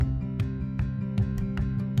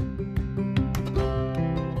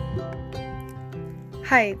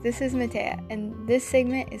Hi, this is Matea, and this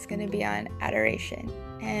segment is going to be on adoration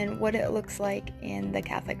and what it looks like in the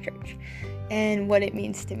Catholic Church and what it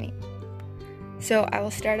means to me. So I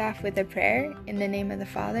will start off with a prayer. In the name of the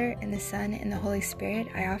Father, and the Son, and the Holy Spirit,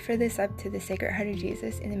 I offer this up to the Sacred Heart of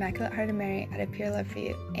Jesus and the Immaculate Heart of Mary out of pure love for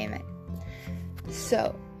you. Amen.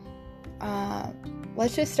 So,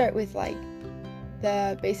 let's just start with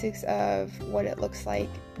the basics of what it looks like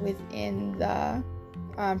within the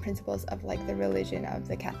principles of the religion of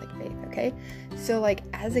the Catholic faith, okay? So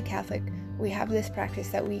as a Catholic, we have this practice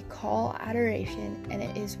that we call adoration, and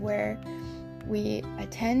it is where we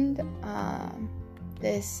attend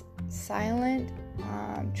this silent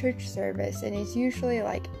church service, and it's usually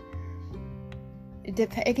it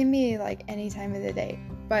can be any time of the day,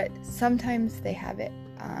 but sometimes they have it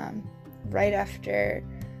right after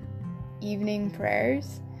evening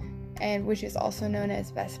prayers, and which is also known as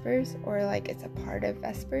Vespers, or it's a part of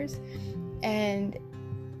Vespers, and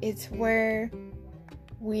it's where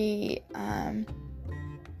we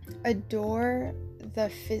adore the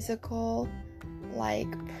physical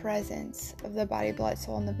presence of the body, blood,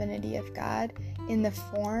 soul, and divinity of God in the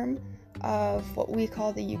form of what we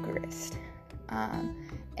call the Eucharist,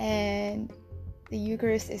 and the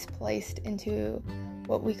Eucharist is placed into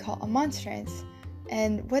what we call a monstrance,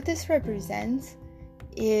 and what this represents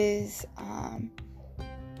is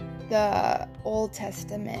the Old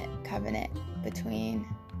Testament covenant between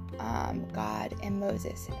God and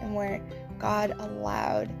Moses, and where God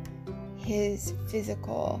allowed his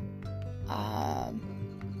physical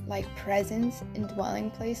presence and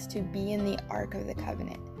dwelling place to be in the Ark of the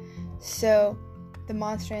Covenant. So the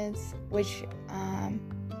monstrance, which I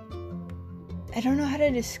don't know how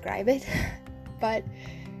to describe it, but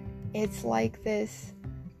it's this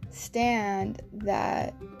stand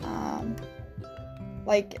that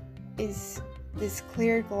is this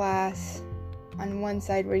clear glass on one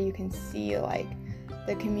side where you can see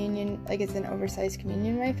the communion, it's an oversized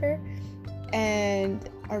communion wafer, and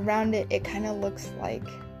around it kind of looks like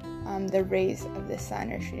the rays of the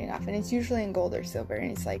sun are shooting off, and it's usually in gold or silver,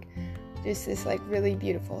 and it's just this really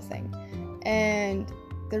beautiful thing. And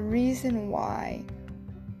the reason why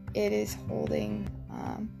it is holding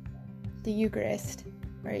the Eucharist,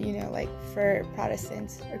 or for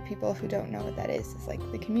Protestants or people who don't know what that is, it's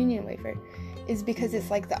the communion wafer, is because it's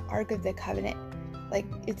the Ark of the Covenant.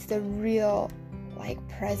 It's the real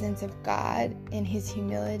presence of God in his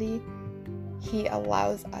humility. He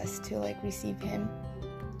allows us to receive him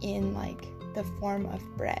in the form of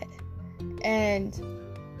bread. And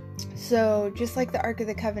so just like the Ark of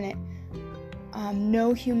the Covenant,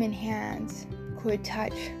 no human hands could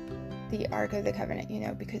touch the Ark of the Covenant,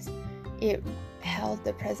 because it held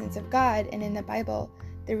the presence of God. And in the Bible,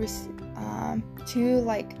 there was two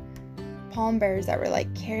palm bearers that were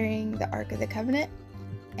carrying the Ark of the Covenant,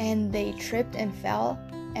 and they tripped and fell,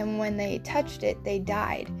 and when they touched it, they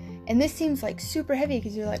died. And this seems super heavy,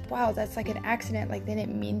 because you're wow, that's an accident, they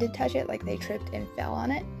didn't mean to touch it, they tripped and fell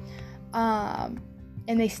on it,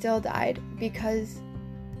 and they still died, because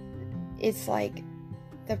it's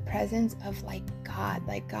the presence of God,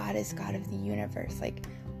 God is God of the universe,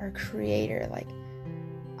 our creator,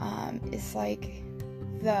 it's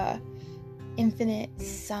the infinite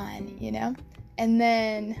sun, and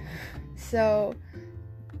then so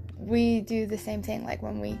we do the same thing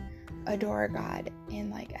when we adore God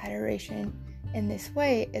in adoration in this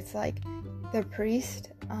way. It's the priest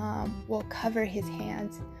will cover his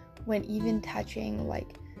hands when even touching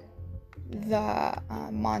the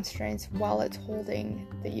monstrance while it's holding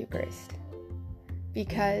the Eucharist,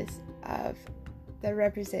 because of the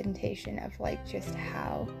representation of just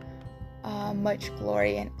how much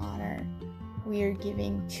glory and honor we are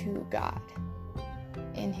giving to God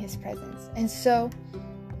in his presence. And so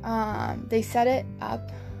they set it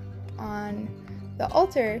up on the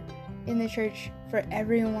altar in the church for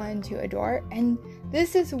everyone to adore. And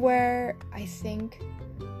this is where I think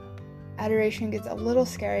adoration gets a little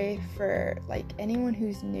scary for anyone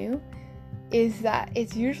who's new, is that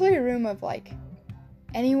it's usually a room of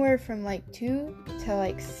anywhere from 2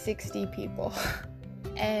 to 60 people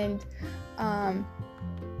and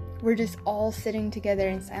we're just all sitting together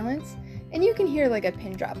in silence, and you can hear a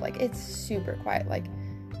pin drop, it's super quiet,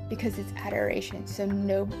 because it's adoration, so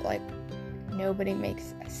nobody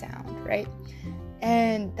makes a sound, right?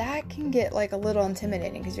 And that can get a little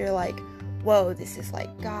intimidating, because you're whoa, this is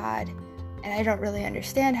God, and I don't really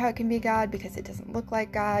understand how it can be God, because it doesn't look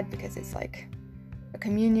like God, because it's a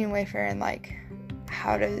communion wafer, and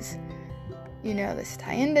how does this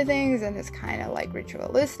tie into things, and it's kind of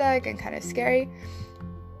ritualistic and kind of scary.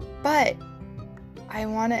 But I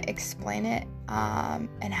want to explain it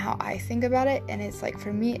and how I think about it. And it's like,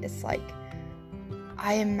 for me, it's like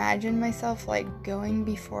I imagine myself like going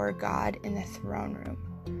before God in the throne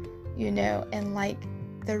room, you know, and like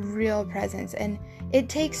the real presence. And it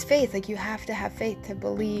takes faith. Like, you have to have faith to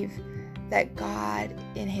believe that God,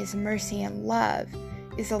 in his mercy and love,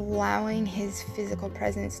 is allowing his physical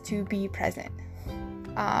presence to be present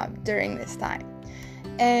during this time.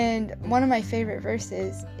 And one of my favorite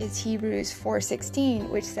verses is Hebrews 4:16,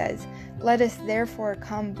 which says, "Let us therefore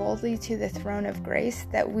come boldly to the throne of grace,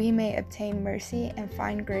 that we may obtain mercy and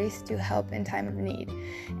find grace to help in time of need."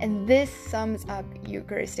 And this sums up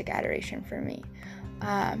Eucharistic adoration for me.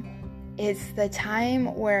 It's the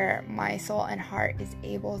time where my soul and heart is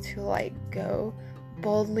able to like go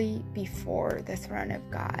boldly before the throne of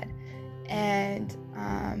God and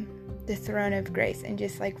the throne of grace, and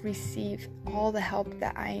just like receive all the help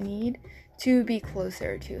that I need to be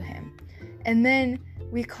closer to him. And then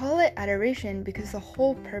we call it adoration because the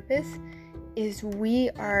whole purpose is we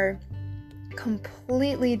are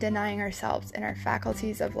completely denying ourselves and our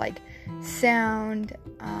faculties of like sound.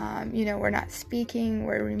 We're not speaking,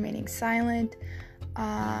 we're remaining silent,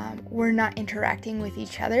 we're not interacting with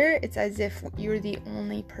each other. It's as if you're the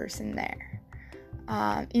only person there.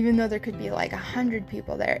 Even though there could be like 100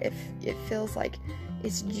 people there, if it feels like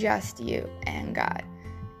it's just you and God.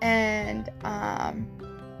 And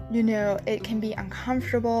it can be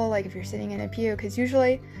uncomfortable, like if you're sitting in a pew, because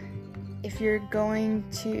usually if you're going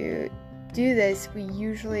to do this, we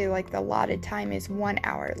usually like the allotted time is 1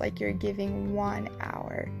 hour, like you're giving 1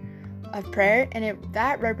 hour of prayer. And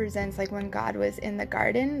that represents like when God was in the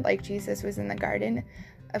garden, like Jesus was in the garden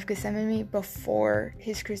of Gethsemane before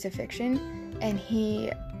his crucifixion, and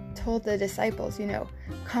he told the disciples,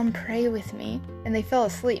 come pray with me, and they fell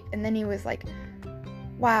asleep. And then he was like,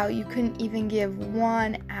 wow, you couldn't even give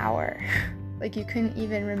 1 hour like you couldn't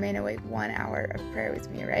even remain awake 1 hour of prayer with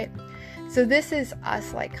me, right? So this is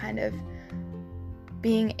us like kind of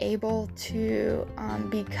being able to,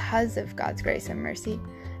 because of God's grace and mercy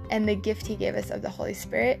and the gift he gave us of the Holy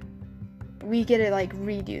Spirit, we get to like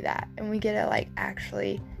redo that, and we get to like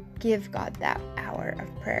actually give God that hour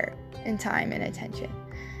of prayer and time and attention.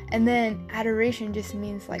 And then adoration just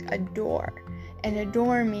means like adore, and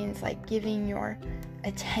adore means like giving your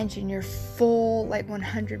attention, your full like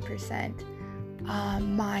 100%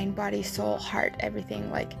 mind, body, soul, heart, everything,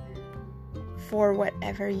 like for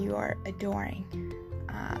whatever you are adoring.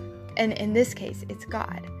 And in this case, it's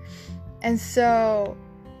God. And so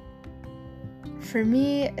for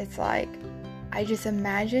me, it's like I just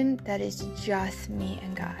imagine that it's just me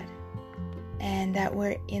and God, and that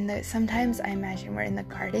we're sometimes I imagine we're in the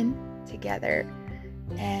garden together.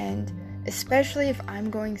 And especially if I'm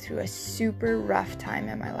going through a super rough time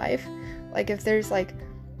in my life, like if there's like,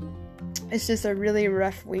 it's just a really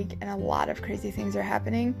rough week and a lot of crazy things are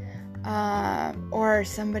happening, or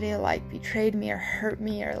somebody like betrayed me or hurt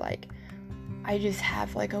me, or like I just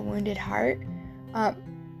have like a wounded heart,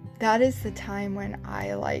 that is the time when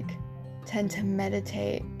I like tend to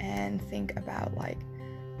meditate and think about like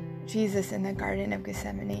Jesus in the Garden of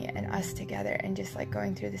Gethsemane and us together, and just like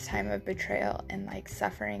going through this time of betrayal and like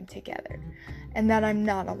suffering together, and that I'm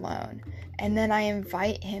not alone. And then I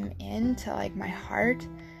invite him into like my heart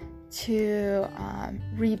to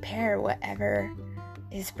repair whatever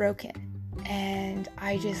is broken, and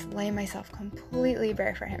I just lay myself completely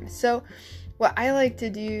bare for him. So what I like to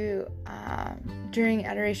do during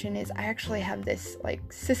adoration is I actually have this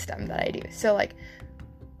like system that I do. So like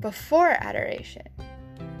before adoration,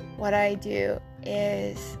 what I do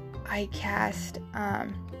is I cast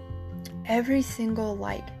every single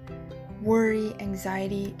like worry,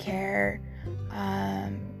 anxiety, care,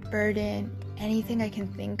 burden, anything I can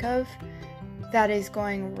think of that is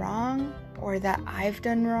going wrong, or that I've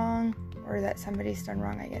done wrong, or that somebody's done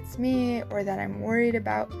wrong against me, or that I'm worried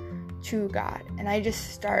about, to God. And I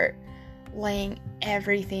just start laying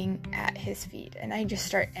everything at his feet, and I just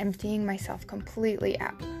start emptying myself completely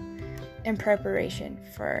out in preparation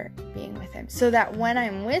for being with him, so that when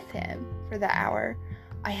I'm with him for the hour,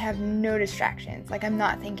 I have no distractions. Like I'm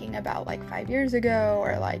not thinking about like 5 years ago,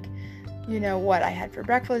 or like, what I had for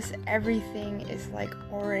breakfast. Everything is like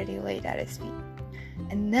already laid at his feet.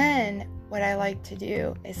 And then what I like to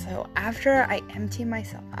do is, so after I empty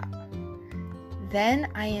myself out, then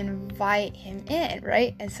I invite him in,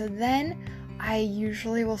 right? And so then I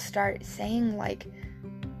usually will start saying like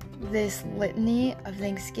this litany of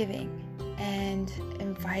thanksgiving and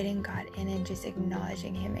inviting God in and just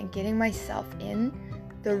acknowledging him and getting myself in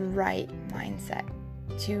the right mindset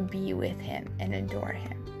to be with him and adore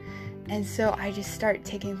him. And so I just start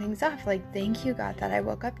taking things off, like, thank you, God, that I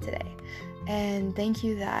woke up today. And thank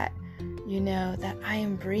you that, that I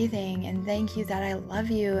am breathing, and thank you that I love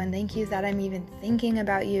you, and thank you that I'm even thinking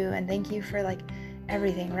about you, and thank you for like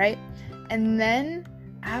everything, right? And then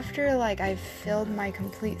after like I've filled my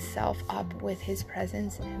complete self up with his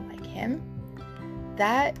presence and like him,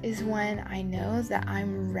 that is when I know that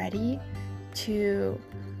I'm ready to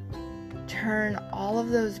turn all of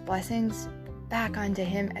those blessings back onto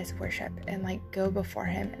him as worship and like go before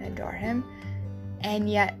him and adore him. And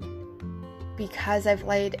yet, because I've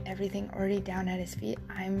laid everything already down at his feet,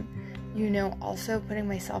 I'm, also putting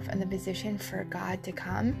myself in the position for God to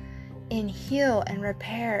come and heal and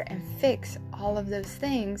repair and fix all of those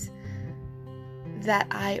things that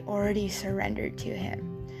I already surrendered to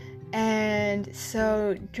him. And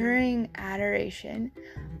so during adoration,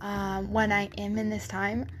 when I am in this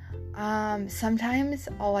time, sometimes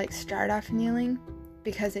I'll like start off kneeling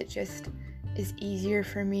because it just is easier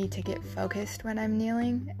for me to get focused when I'm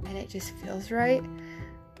kneeling and it just feels right.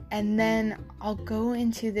 And then I'll go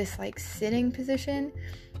into this like sitting position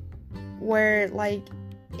where, like,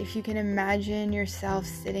 if you can imagine yourself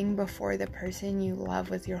sitting before the person you love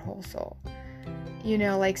with your whole soul,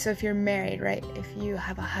 so if you're married, right, if you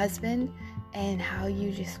have a husband, and how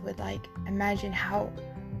you just would like imagine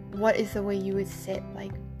what is the way you would sit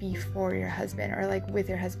like before your husband, or like with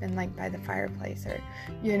your husband, like by the fireplace, or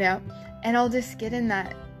and I'll just get in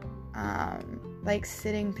that like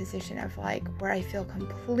sitting position of like where I feel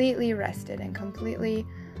completely rested and completely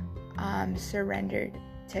surrendered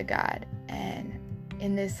to God, and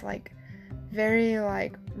in this like very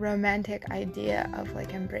like romantic idea of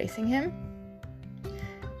like embracing him.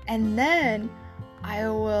 And then I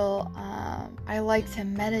will I like to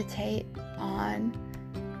meditate on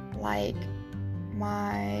like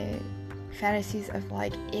my fantasies of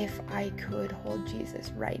like, if I could hold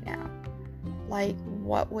Jesus right now, like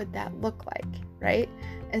what would that look like, right?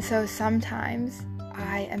 And so sometimes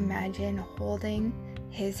I imagine holding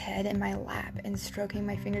his head in my lap and stroking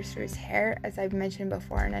my fingers through his hair, as I've mentioned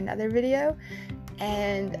before in another video,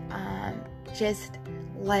 and just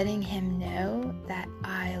letting him know that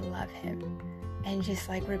I love him, and just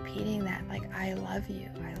like repeating that, like, I love you,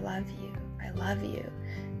 I love you, I love you,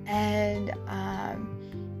 and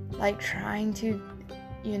like trying to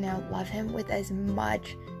love him with as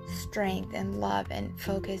much strength and love and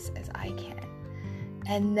focus as I can.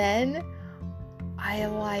 And then I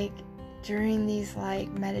like, during these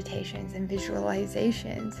like meditations and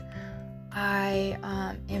visualizations,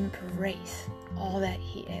 I embrace all that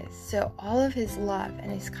he is. So all of his love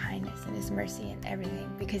and his kindness and his mercy and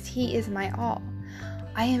everything, because he is my all.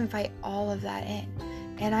 I invite all of that in,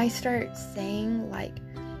 and I start saying like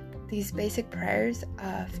these basic prayers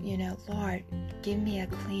of, Lord, give me a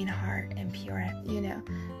clean heart and pure,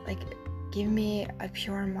 like give me a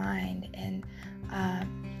pure mind and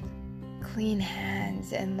clean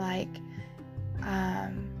hands, and like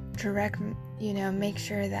direct, make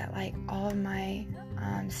sure that like all of my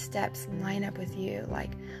steps line up with you.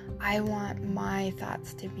 Like, I want my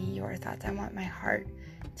thoughts to be your thoughts. I want my heart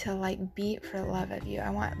to like beat for love of you. I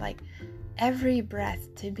want like every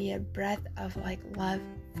breath to be a breath of like love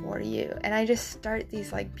for you. And I just start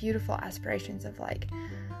these like beautiful aspirations of like,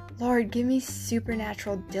 Lord, give me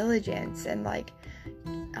supernatural diligence, and like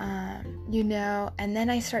and then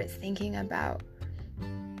I start thinking about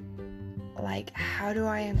like, how do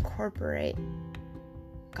I incorporate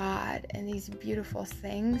God and these beautiful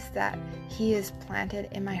things that he has planted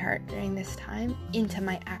in my heart during this time into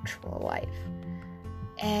my actual life.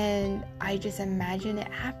 And I just imagine it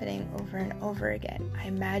happening over and over again. I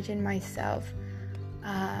imagine myself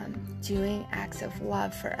doing acts of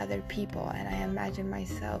love for other people, and I imagine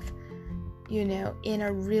myself, in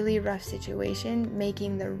a really rough situation,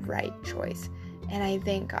 making the right choice. And I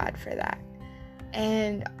thank God for that.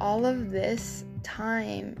 And all of this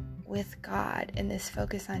time with God and this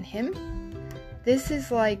focus on him, this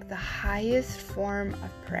is like the highest form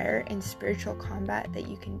of prayer and spiritual combat that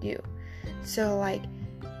you can do. So like,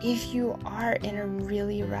 if you are in a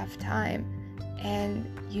really rough time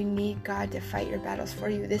and you need God to fight your battles for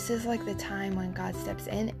you, this is like the time when God steps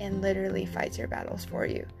in and literally fights your battles for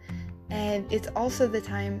you. And it's also the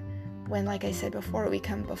time when, like I said before, we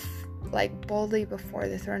come boldly before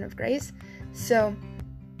the throne of grace. So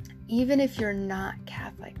even if you're not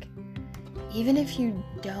Catholic, even if you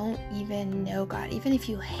don't even know God, even if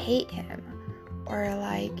you hate him, or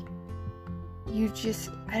like you just,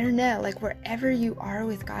 I don't know, like wherever you are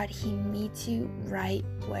with God, he meets you right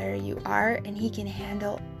where you are, and he can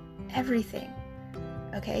handle everything.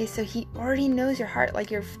 Okay, so he already knows your heart,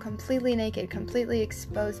 like you're completely naked, completely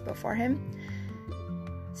exposed before him.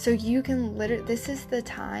 So you can this is the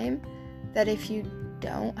time that if you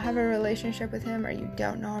don't have a relationship with him, or you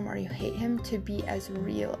don't know him, or you hate him, to be as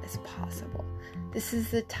real as possible. This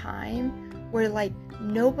is the time where like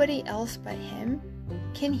nobody else but him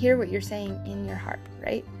can hear what you're saying in your heart,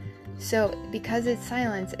 right? So because it's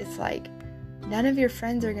silence, it's like none of your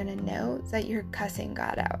friends are going to know that you're cussing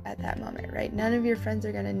God out at that moment, right? None of your friends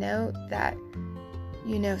are going to know that,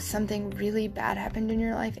 you know, something really bad happened in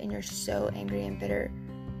your life and you're so angry and bitter.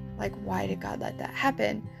 Like, why did God let that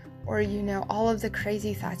happen? Or, you know, all of the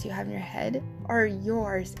crazy thoughts you have in your head are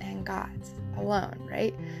yours and God's alone,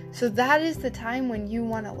 right? So that is the time when you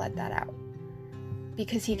want to let that out,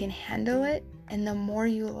 because he can handle it. And the more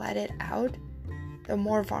you let it out, the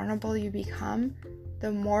more vulnerable you become,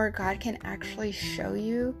 the more God can actually show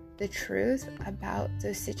you the truth about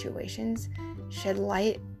those situations, shed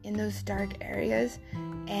light in those dark areas,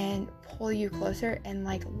 and pull you closer and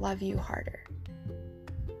like love you harder.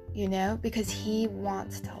 You know, because he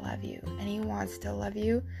wants to love you, and he wants to love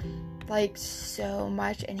you like so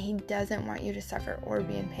much, and he doesn't want you to suffer or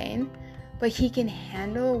be in pain, but he can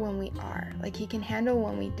handle when we are, like he can handle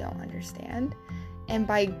when we don't understand. And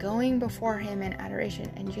by going before him in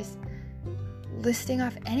adoration and just listing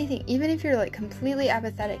off anything, even if you're like completely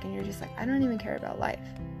apathetic and you're just like, I don't even care about life,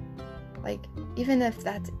 like even if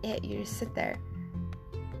that's it, you just sit there,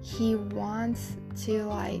 he wants to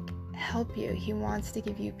like help you. He wants to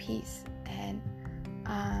give you peace and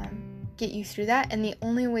get you through that. And the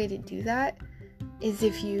only way to do that is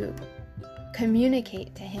if you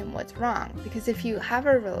communicate to him what's wrong. Because if you have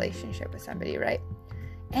a relationship with somebody, right,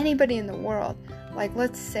 anybody in the world, like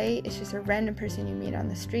let's say it's just a random person you meet on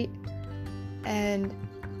the street, and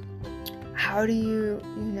how do you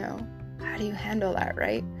handle that,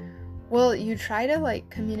 right? Well, you try to like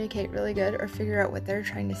communicate really good, or figure out what they're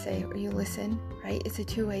trying to say, or you listen, right? It's a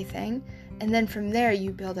two-way thing. And then from there,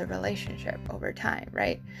 you build a relationship over time,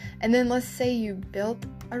 right? And then let's say you built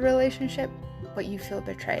a relationship, but you feel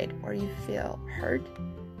betrayed or you feel hurt.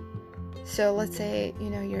 So let's say, you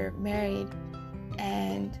know, you're married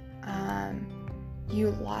and you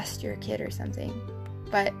lost your kid or something,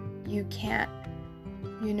 but you can't,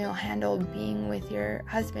 you know, handle being with your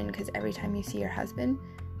husband, because every time you see your husband,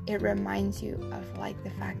 it reminds you of like the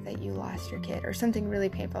fact that you lost your kid, or something really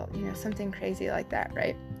painful, you know, something crazy like that,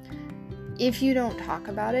 right? If you don't talk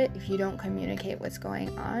about it, if you don't communicate what's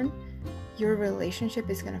going on, your relationship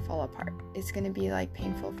is going to fall apart. It's going to be like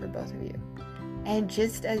painful for both of you. And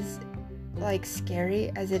just as like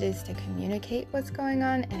scary as it is to communicate what's going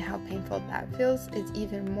on and how painful that feels, it's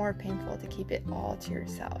even more painful to keep it all to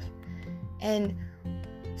yourself. And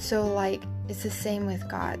so like it's the same with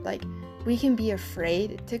God. Like we can be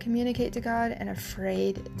afraid to communicate to God and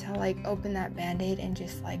afraid to like open that band-aid and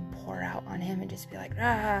just like pour out on him and just be like,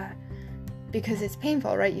 because it's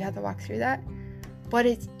painful, right? You have to walk through that. But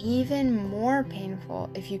it's even more painful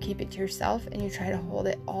if you keep it to yourself and you try to hold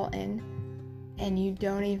it all in, and you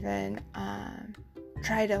don't even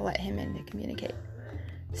try to let him in to communicate.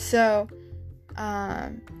 So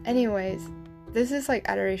anyways, this is like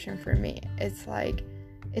adoration for me. It's like,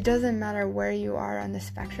 it doesn't matter where you are on the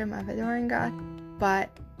spectrum of adoring God, but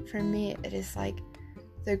for me, it is like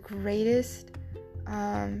the greatest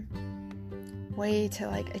way to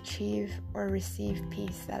like achieve or receive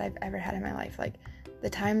peace that I've ever had in my life. Like the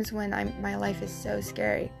times when my life is so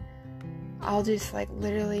scary, I'll just like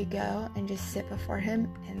literally go and just sit before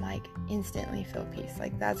him and like instantly feel peace.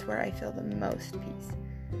 Like that's where I feel the most peace.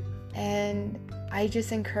 And I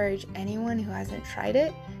just encourage anyone who hasn't tried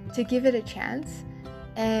it to give it a chance.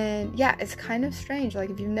 And yeah, it's kind of strange. Like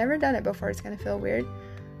if you've never done it before, it's going to feel weird.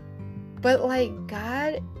 But like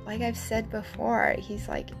God, like I've said before, he's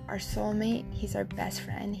like our soulmate. He's our best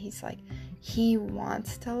friend. He's like, he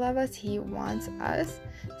wants to love us. He wants us.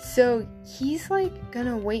 So he's like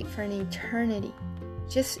gonna wait for an eternity.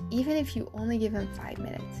 Just even if you only give him 5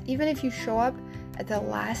 minutes, even if you show up at the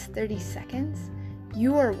last 30 seconds,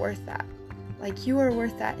 you are worth that. Like you are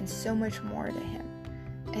worth that and so much more to him.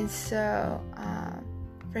 And so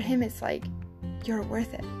for him, it's like, you're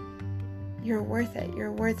worth it. You're worth it.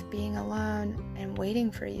 You're worth being alone and waiting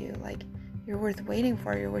for you. Like you're worth waiting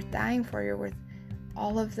for. You're worth dying for. You're worth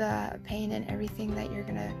all of the pain and everything that you're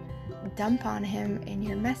gonna dump on him in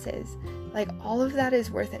your messes. Like all of that is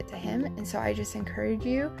worth it to him. And so I just encourage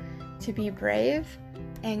you to be brave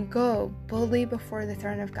and go boldly before the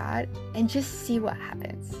throne of God and just see what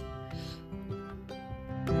happens.